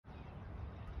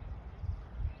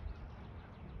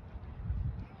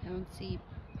don't see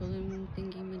balloon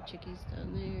thingy majiggies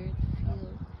down there at the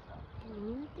field.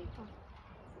 Balloon thingy?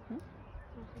 Huh?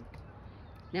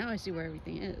 Now I see where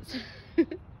everything is.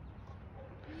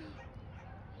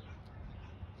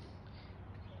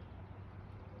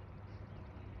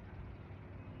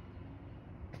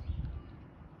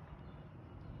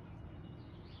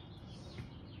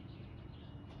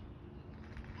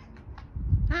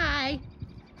 Hi!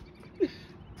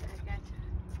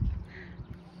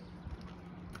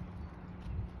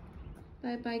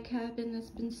 Bye-bye cabin,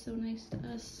 that's been so nice to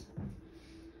us.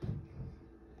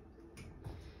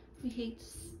 We hate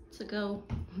to go.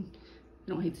 We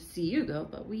don't hate to see you go,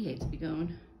 but we hate to be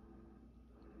going.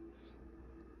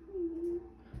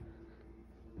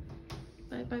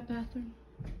 Bye-bye bathroom.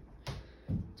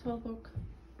 12 broke.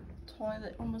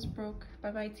 Toilet almost broke.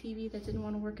 Bye-bye TV that didn't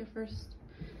want to work at first.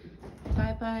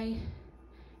 Bye-bye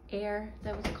air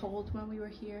that was cold when we were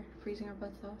here, freezing our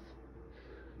butts off.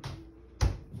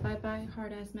 Bye-bye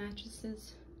hard-ass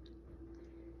mattresses.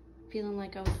 Feeling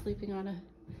like I was sleeping on a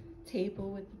table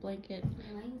with a blanket.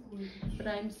 But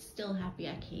I'm still happy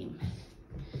I came.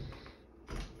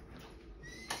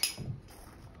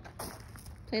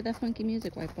 Play that funky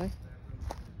music, white boy.